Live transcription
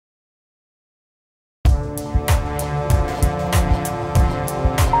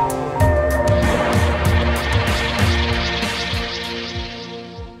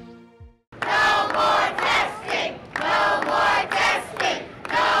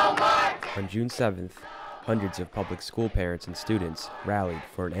On June 7th, hundreds of public school parents and students rallied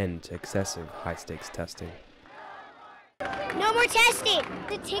for an end to excessive high-stakes testing. No more testing!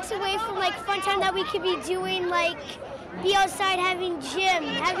 It takes away from fun time that we could be doing, be outside having gym,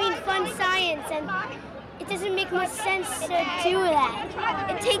 having fun science, and it doesn't make much sense to do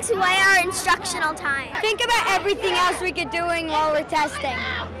that. It takes away our instructional time. Think about everything else we could be doing while we're testing.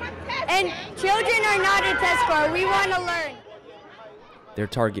 And children are not a test score. We want to learn. Their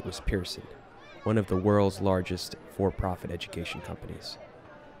target was Pearson, one of the world's largest for-profit education companies.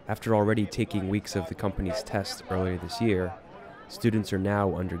 After already taking weeks of the company's tests earlier this year, students are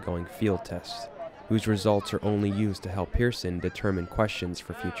now undergoing field tests, whose results are only used to help Pearson determine questions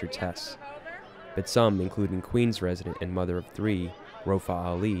for future tests. But some, including Queens resident and mother of three, Rofa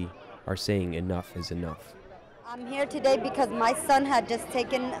Ali, are saying enough is enough. I'm here today because my son had just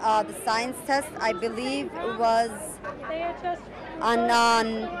taken the science test. I believe it was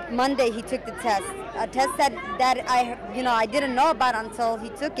on Monday he took the test. A test that I didn't know about until he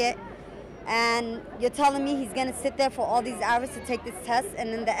took it. And you're telling me he's going to sit there for all these hours to take this test, and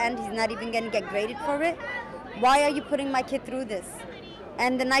in the end he's not even going to get graded for it? Why are you putting my kid through this?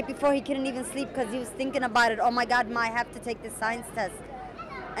 And the night before he couldn't even sleep because he was thinking about it. Oh my God, I have to take this science test.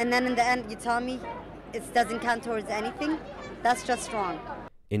 And then in the end you tell me it doesn't count towards anything? That's just wrong.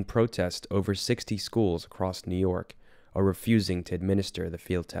 In protest, over 60 schools across New York are refusing to administer the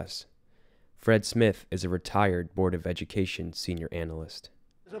field tests. Fred Smith is a retired Board of Education senior analyst.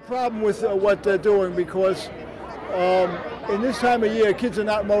 There's a problem with what they're doing because in this time of year, kids are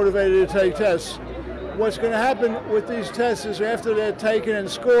not motivated to take tests. What's going to happen with these tests is after they're taken and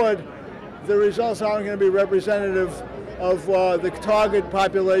scored, the results aren't going to be representative of the target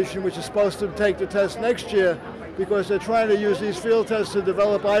population, which is supposed to take the test next year, because they're trying to use these field tests to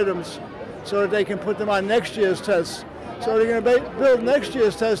develop items so that they can put them on next year's tests. So they're going to build next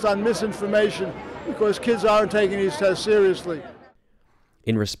year's test on misinformation because kids aren't taking these tests seriously.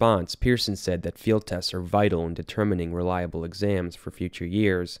 In response, Pearson said that field tests are vital in determining reliable exams for future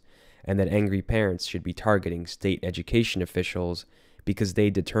years, and that angry parents should be targeting state education officials because they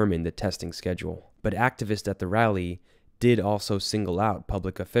determine the testing schedule. But activists at the rally did also single out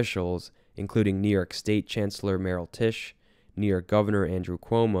public officials, including New York State Chancellor Merrill Tisch, New York Governor Andrew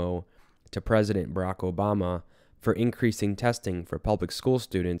Cuomo, to President Barack Obama for increasing testing for public school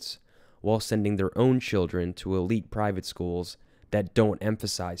students while sending their own children to elite private schools that don't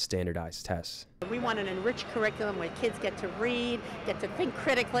emphasize standardized tests. We want an enriched curriculum where kids get to read, get to think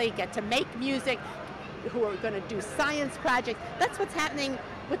critically, get to make music, who are going to do science projects. That's what's happening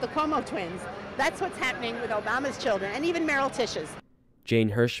with the Cuomo twins. That's what's happening with Obama's children, and even Merrill Tisch's.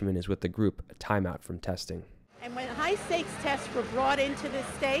 Jane Hirschman is with the group Timeout from Testing. And when high-stakes tests were brought into this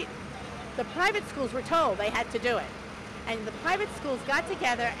state, the private schools were told they had to do it. And the private schools got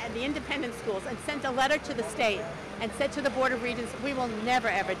together and the independent schools and sent a letter to the state and said to the Board of Regents, we will never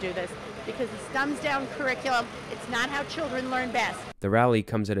ever do this because it dumbs down curriculum. It's not how children learn best. The rally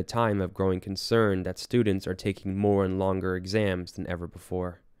comes at a time of growing concern that students are taking more and longer exams than ever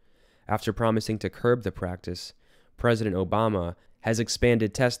before. After promising to curb the practice, President Obama has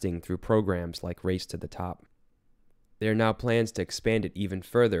expanded testing through programs like Race to the Top. There are now plans to expand it even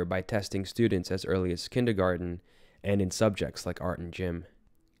further by testing students as early as kindergarten and in subjects like art and gym.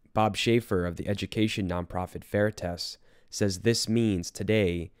 Bob Schaefer of the education nonprofit Fair Tests says this means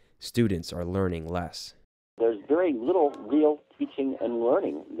today students are learning less. There's very little real teaching and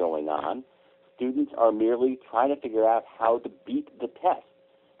learning going on. Students are merely trying to figure out how to beat the test,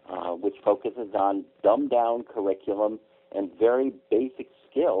 which focuses on dumbed-down curriculum and very basic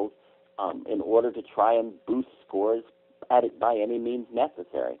skills in order to try and boost scores at it by any means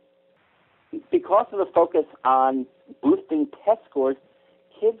necessary. Because of the focus on boosting test scores,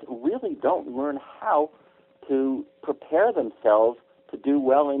 kids really don't learn how to prepare themselves to do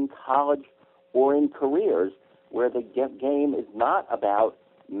well in college or in careers, where the game is not about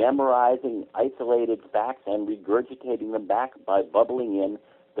memorizing isolated facts and regurgitating them back by bubbling in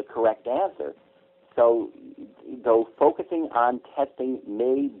the correct answer. So, though focusing on testing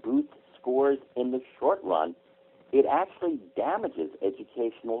may boost scores in the short run, it actually damages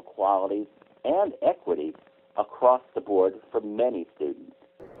educational quality and equity across the board for many students.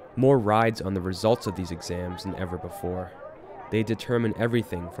 More rides on the results of these exams than ever before. They determine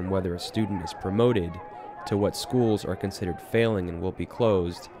everything from whether a student is promoted to what schools are considered failing and will be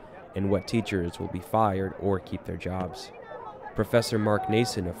closed, and what teachers will be fired or keep their jobs. Professor Mark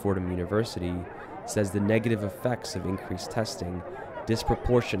Nason of Fordham University says the negative effects of increased testing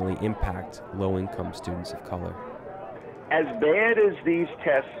disproportionately impact low-income students of color. As bad as these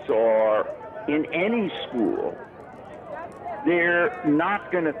tests are in any school, They're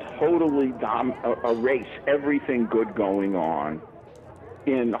not going to totally erase everything good going on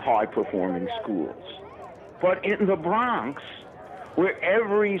in high-performing schools. But in the Bronx, where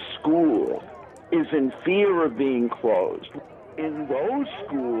every school is in fear of being closed, in those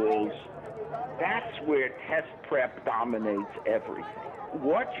schools, that's where test prep dominates everything.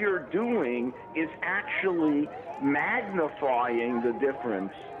 What you're doing is actually magnifying the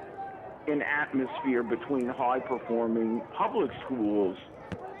difference in atmosphere between high-performing public schools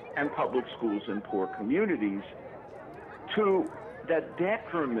and public schools in poor communities to the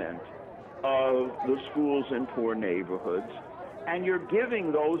detriment of the schools in poor neighborhoods, and you're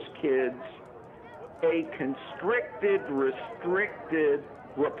giving those kids a constricted, restricted,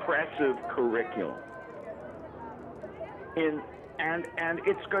 repressive curriculum. And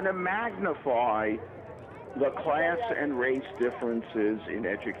it's going to magnify the class and race differences in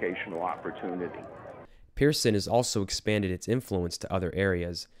educational opportunity. Pearson has also expanded its influence to other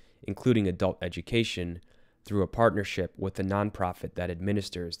areas, including adult education, through a partnership with the nonprofit that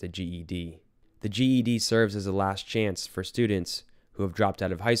administers the GED. The GED serves as a last chance for students who have dropped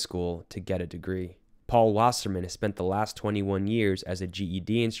out of high school to get a degree. Paul Wasserman has spent the last 21 years as a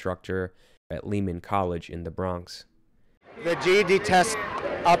GED instructor at Lehman College in the Bronx. The GED test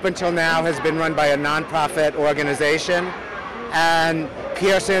up until now has been run by a nonprofit organization, and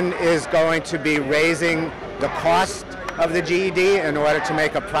Pearson is going to be raising the cost of the GED in order to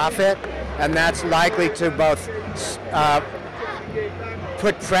make a profit, and that's likely to both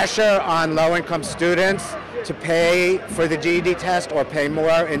put pressure on low-income students to pay for the GED test or pay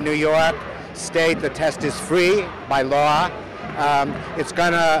more. In New York State, the test is free by law. It's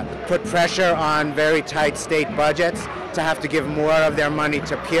going to put pressure on very tight state budgets to have to give more of their money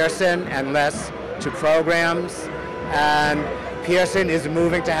to Pearson and less to programs. And Pearson is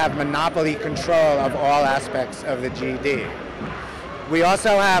moving to have monopoly control of all aspects of the GED. We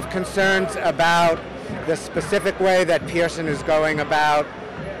also have concerns about the specific way that Pearson is going about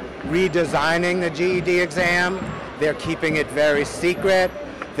redesigning the GED exam. They're keeping it very secret.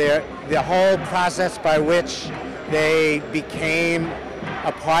 The whole process by which they became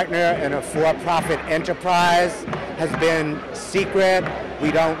a partner in a for-profit enterprise has been secret.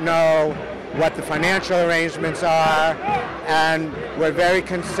 We don't know what the financial arrangements are, and we're very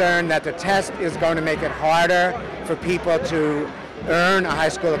concerned that the test is going to make it harder for people to earn a high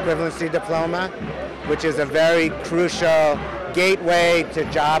school equivalency diploma, which is a very crucial gateway to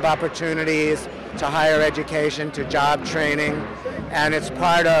job opportunities, to higher education, to job training, and it's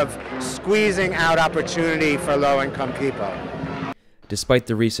part of squeezing out opportunity for low-income people. Despite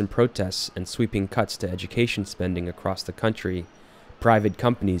the recent protests and sweeping cuts to education spending across the country, private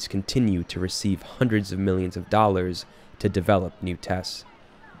companies continue to receive hundreds of millions of dollars to develop new tests.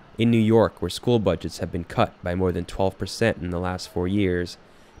 In New York, where school budgets have been cut by more than 12% in the last 4 years,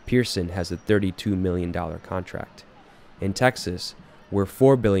 Pearson has a $32 million contract. In Texas, where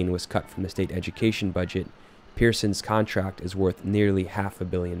 $4 billion was cut from the state education budget, Pearson's contract is worth nearly $500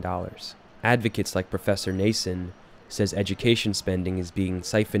 million. Advocates like Professor Nason says education spending is being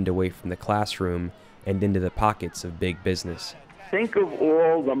siphoned away from the classroom and into the pockets of big business. Think of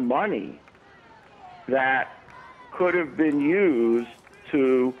all the money that could have been used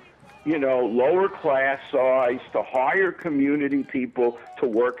to, lower class size, to hire community people to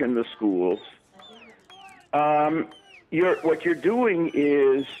work in the schools. What you're doing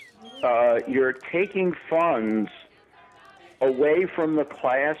is you're taking funds away from the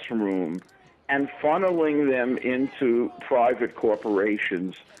classroom and funneling them into private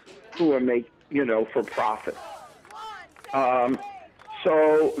corporations who are for profit.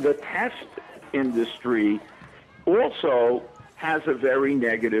 So the test industry also has a very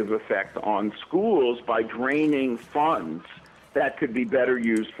negative effect on schools by draining funds that could be better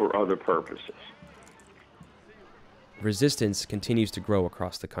used for other purposes. Resistance continues to grow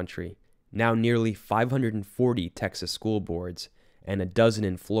across the country. Now nearly 540 Texas school boards and a dozen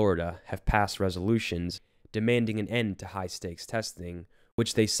in Florida have passed resolutions demanding an end to high-stakes testing,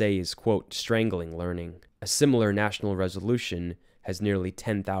 which they say is, quote, strangling learning. A similar national resolution has nearly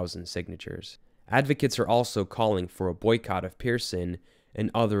 10,000 signatures. Advocates are also calling for a boycott of Pearson and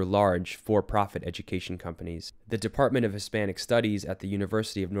other large for-profit education companies. The Department of Hispanic Studies at the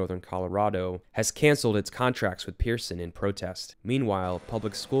University of Northern Colorado has canceled its contracts with Pearson in protest. Meanwhile,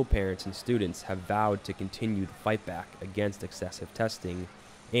 public school parents and students have vowed to continue the fight back against excessive testing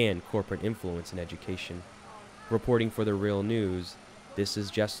and corporate influence in education. Reporting for The Real News, this is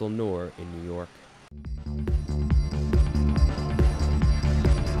Jessel Noor in New York.